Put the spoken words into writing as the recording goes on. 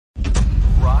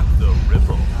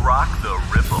Rock the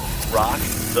Ripple. Rock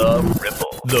the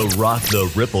Ripple. The Rock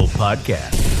the Ripple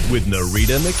podcast with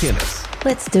Narita McInnes.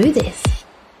 Let's do this.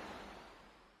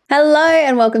 Hello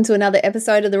and welcome to another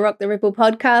episode of the Rock the Ripple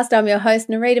podcast. I'm your host,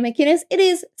 Narita McInnes. It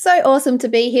is so awesome to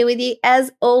be here with you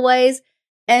as always.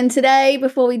 And today,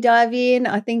 before we dive in,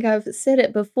 I think I've said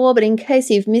it before, but in case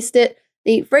you've missed it,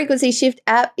 the Frequency Shift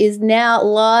app is now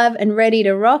live and ready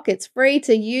to rock. It's free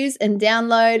to use and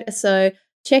download, so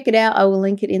check it out. I will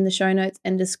link it in the show notes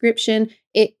and description.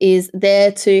 It is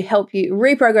there to help you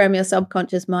reprogram your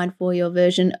subconscious mind for your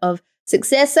version of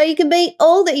success so you can be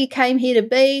all that you came here to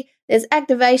be. There's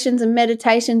activations and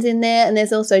meditations in there, and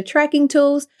there's also tracking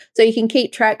tools so you can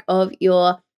keep track of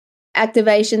your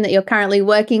activation that you're currently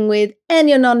working with and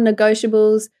your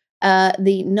non-negotiables,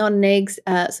 the non-negs,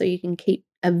 so you can keep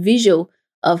a visual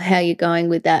of how you're going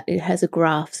with that. It has a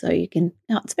graph so you can,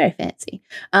 it's very fancy.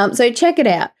 So check it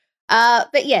out.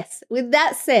 But yes, with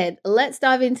that said, let's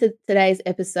dive into today's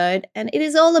episode. And it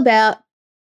is all about,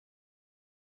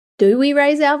 do we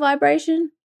raise our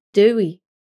vibration? Do we?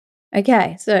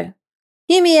 Okay, so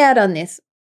hear me out on this.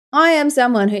 I am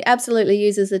someone who absolutely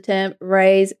uses the term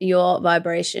raise your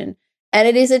vibration. And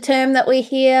it is a term that we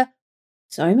hear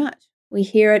so much. We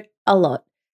hear it a lot.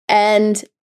 And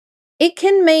it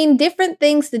can mean different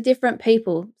things to different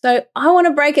people. So I want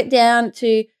to break it down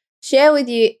to share with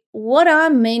you what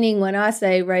I'm meaning when I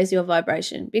say raise your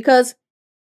vibration, because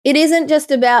it isn't just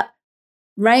about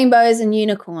rainbows and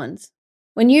unicorns.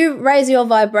 When you raise your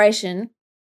vibration,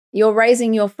 you're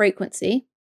raising your frequency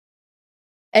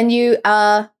and you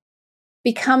are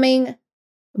becoming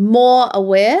more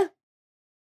aware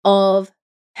of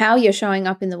how you're showing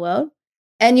up in the world,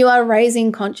 and you are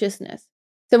raising consciousness.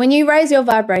 So when you raise your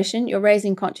vibration, you're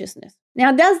raising consciousness.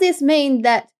 Now, does this mean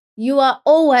that you are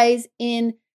always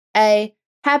in a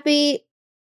happy,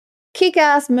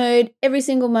 kick-ass mood every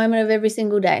single moment of every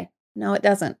single day? No, it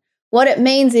doesn't. What it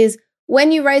means is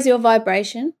when you raise your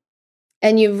vibration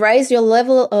and you've raised your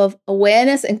level of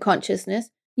awareness and consciousness,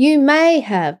 you may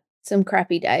have some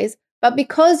crappy days, but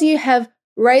because you have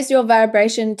raised your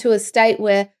vibration to a state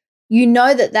where you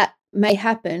know that that may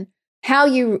happen, how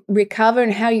you recover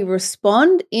and how you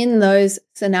respond in those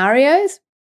scenarios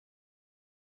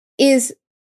is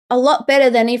a lot better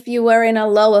than if you were in a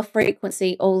lower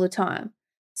frequency all the time.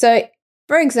 So,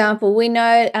 for example, we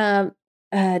know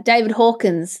David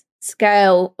Hawkins'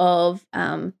 scale of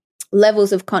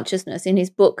levels of consciousness in his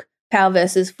book, Power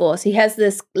versus Force. He has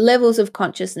this levels of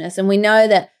consciousness, and we know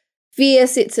that fear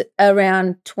sits at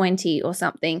around 20 or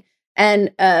something,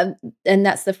 and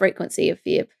that's the frequency of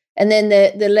fear. And then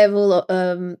the level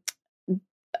of,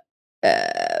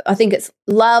 I think it's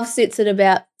love sits at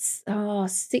about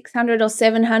 600 or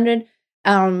 700.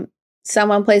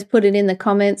 Someone please put it in the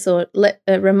comments or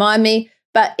remind me.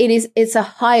 But it's a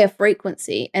higher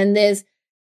frequency, and there's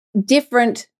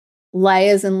different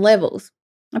layers and levels.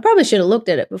 I probably should have looked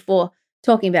at it before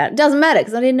talking about it. It doesn't matter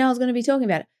because I didn't know I was going to be talking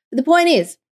about it. But the point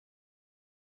is,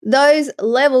 those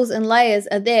levels and layers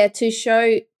are there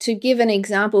to give an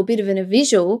example, a bit of a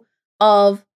visual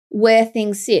of where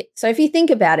things sit. So if you think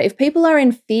about it, if people are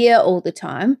in fear all the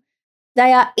time,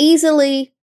 they are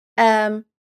easily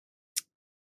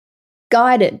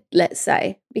guided, let's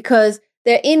say, because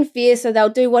they're in fear, so they'll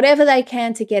do whatever they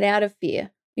can to get out of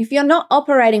fear. If you're not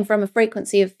operating from a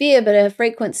frequency of fear, but a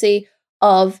frequency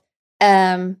of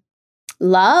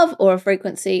love or a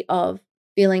frequency of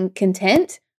feeling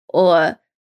content or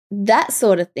that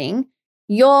sort of thing,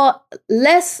 you're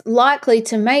less likely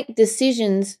to make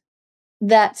decisions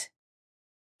that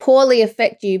poorly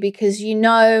affect you because you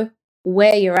know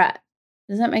where you're at.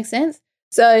 Does that make sense?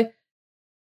 So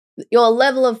your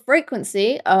level of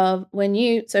frequency of when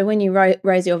you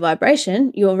raise your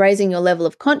vibration, you're raising your level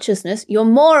of consciousness, you're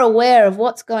more aware of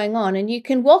what's going on, and you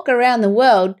can walk around the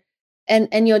world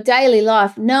and your daily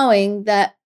life knowing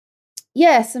that,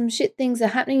 yeah, some shit things are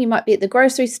happening. You might be at the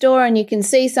grocery store and you can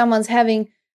see someone's having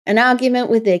an argument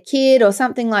with their kid or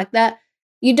something like that.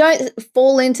 You don't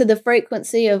fall into the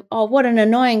frequency of, oh, what an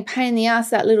annoying pain in the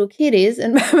ass that little kid is.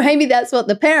 And maybe that's what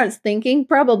the parent's thinking,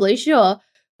 probably, sure.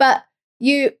 But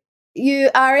you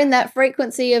are in that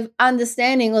frequency of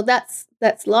understanding, well, that's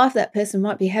life. That person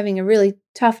might be having a really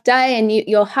tough day and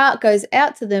your heart goes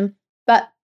out to them. But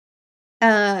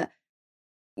you're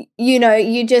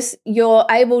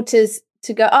able to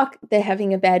go, oh, they're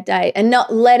having a bad day, and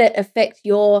not let it affect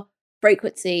your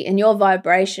frequency and your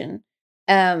vibration.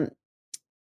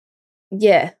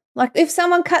 Like if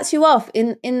someone cuts you off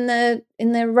in the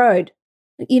road,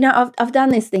 I've done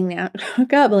this thing now. I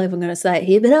can't believe I'm going to say it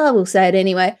here, but I will say it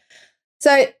anyway.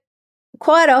 So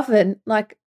quite often,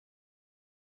 like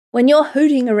when you're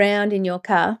hooting around in your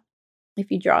car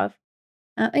if you drive.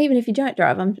 Even if you don't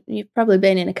drive, you've probably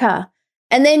been in a car.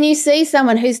 And then you see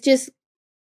someone who's just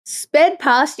sped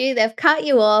past you, they've cut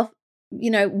you off,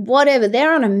 whatever.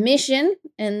 They're on a mission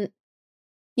and,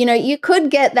 you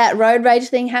could get that road rage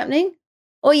thing happening,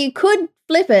 or you could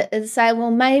flip it and say,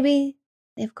 well, maybe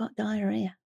they've got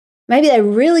diarrhea. Maybe they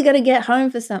really got to get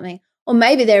home for something. Or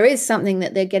maybe there is something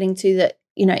that they're getting to that,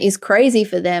 is crazy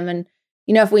for them. And,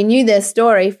 if we knew their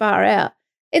story far out,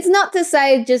 it's not to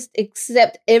say just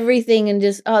accept everything and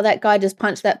just, that guy just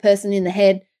punched that person in the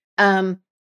head.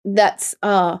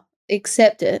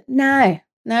 Accept it. No,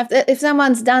 if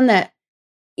someone's done that,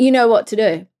 you know what to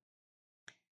do.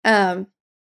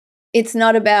 It's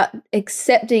not about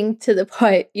accepting to the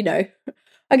point, I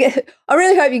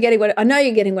really hope you're getting I know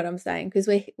you're getting what I'm saying, because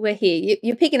we're here.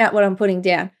 You're picking up what I'm putting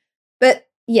down. But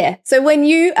yeah, so when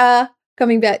you are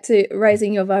coming back to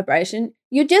raising your vibration,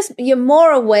 you're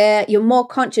more aware, you're more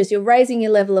conscious, you're raising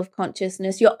your level of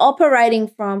consciousness, you're operating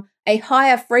from a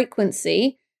higher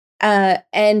frequency,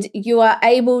 and you are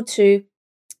able to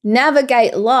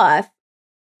navigate life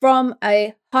from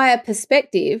a higher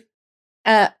perspective,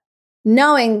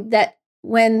 knowing that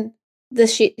when the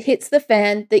shit hits the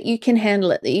fan, that you can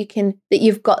handle it, that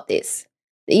you've got this,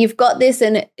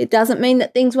 and it doesn't mean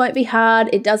that things won't be hard.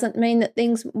 It doesn't mean that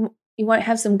you won't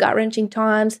have some gut-wrenching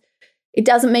times. It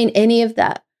doesn't mean any of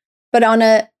that. But on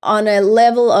a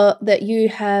level that you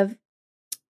have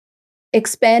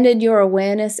expanded your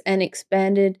awareness and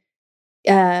expanded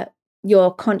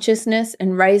your consciousness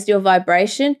and raised your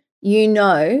vibration, you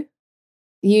know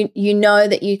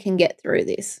that you can get through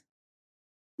this.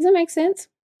 Does that make sense?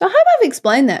 I hope I've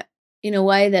explained that in a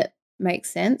way that makes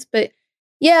sense. But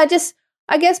yeah,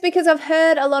 I guess because I've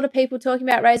heard a lot of people talking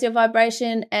about raise your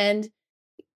vibration and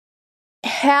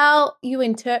how you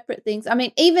interpret things. I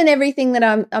mean, even everything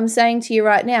that I'm saying to you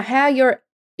right now, how you're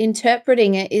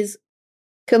interpreting it is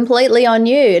completely on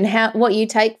you, and what you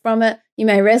take from it. You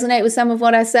may resonate with some of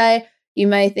what I say. You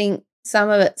may think some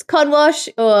of it's codwash,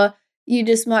 or you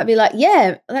just might be like,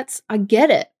 yeah, I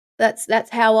get it. That's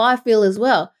how I feel as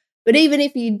well. But even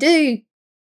if you do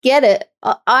get it,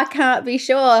 I can't be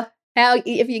sure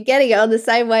if you're getting it on the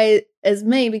same way as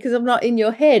me, because I'm not in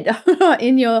your head. I'm not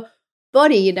in your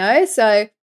body, So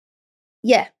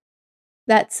yeah,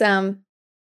 that's that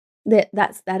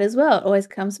as well. It always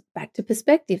comes back to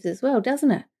perspectives as well,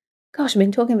 doesn't it? Gosh, I've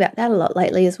been talking about that a lot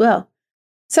lately as well.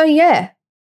 So yeah,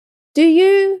 do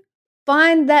you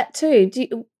find that too?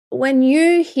 When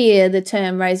you hear the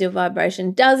term raise your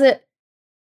vibration,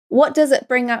 what does it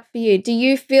bring up for you? Do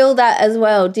you feel that as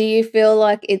well? Do you feel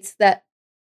like it's that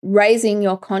raising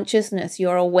your consciousness,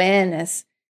 your awareness,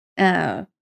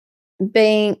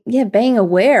 being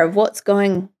aware of what's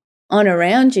going on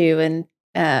around you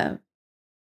and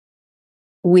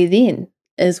within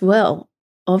as well,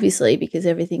 obviously, because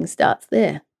everything starts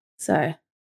there. So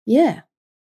yeah,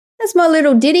 that's my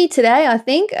little ditty today, I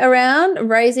think, around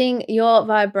raising your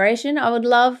vibration. I would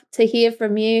love to hear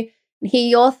from you and hear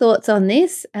your thoughts on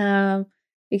this,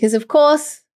 because of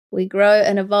course we grow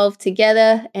and evolve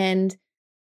together, and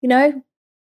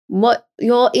what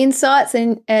your insights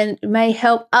and may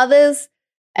help others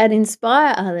and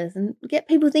inspire others and get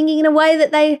people thinking in a way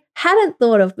that they hadn't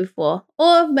thought of before,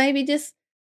 or maybe just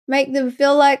make them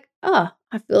feel like, I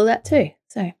feel that too.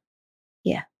 So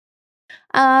yeah,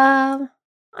 I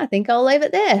think I'll leave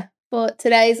it there for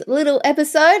today's little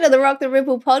episode of the Rock the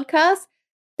Ripple podcast.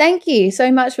 Thank you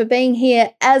so much for being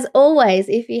here. As always,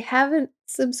 if you haven't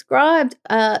subscribed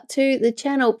to the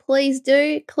channel, please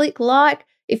do click like.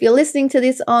 If you're listening to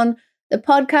this on the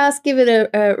podcast, give it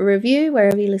a review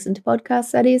wherever you listen to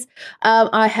podcasts, that is.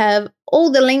 I have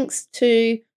all the links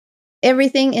to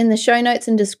everything in the show notes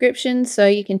and description, so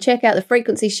you can check out the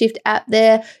Frequency Shift app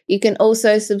there. You can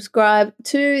also subscribe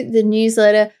to the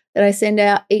newsletter that I send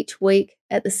out each week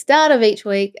at the start of each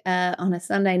week on a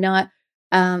Sunday night.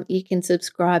 You can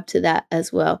subscribe to that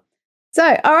as well.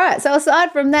 So, all right. So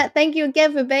aside from that, thank you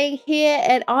again for being here,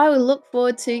 and I will look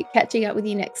forward to catching up with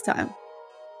you next time.